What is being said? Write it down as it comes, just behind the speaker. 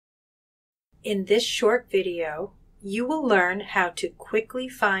In this short video, you will learn how to quickly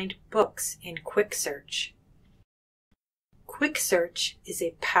find books in QuickSearch. QuickSearch is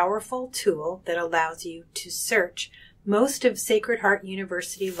a powerful tool that allows you to search most of Sacred Heart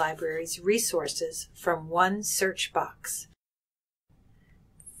University Library's resources from one search box.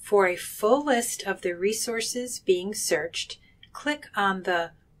 For a full list of the resources being searched, click on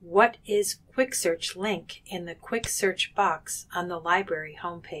the What is QuickSearch link in the QuickSearch box on the library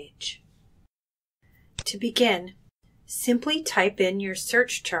homepage. To begin, simply type in your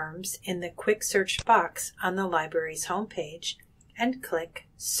search terms in the QuickSearch box on the library's homepage and click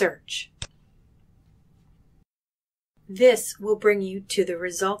Search. This will bring you to the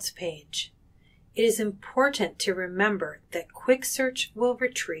results page. It is important to remember that QuickSearch will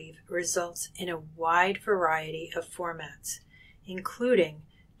retrieve results in a wide variety of formats, including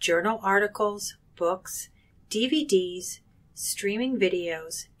journal articles, books, DVDs, streaming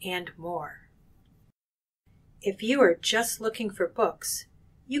videos, and more. If you are just looking for books,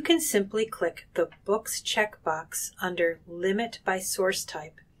 you can simply click the Books checkbox under Limit by Source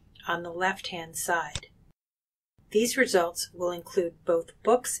Type on the left-hand side. These results will include both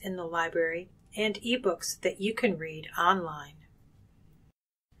books in the library and ebooks that you can read online.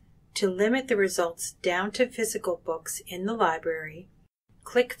 To limit the results down to physical books in the library,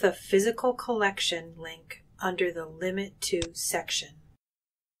 click the Physical Collection link under the Limit To section.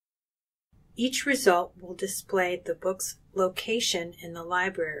 Each result will display the book's location in the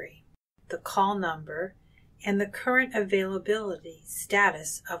library, the call number, and the current availability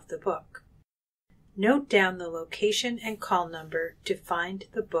status of the book. Note down the location and call number to find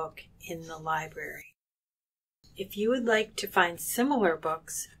the book in the library. If you would like to find similar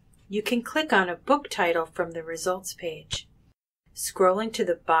books, you can click on a book title from the results page. Scrolling to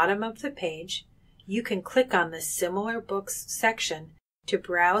the bottom of the page, you can click on the Similar Books section to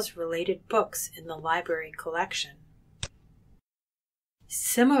browse related books in the library collection.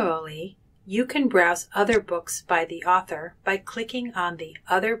 Similarly, you can browse other books by the author by clicking on the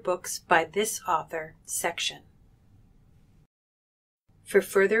Other Books by This Author section. For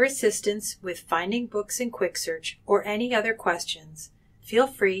further assistance with finding books in QuickSearch or any other questions, feel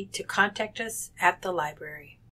free to contact us at the library.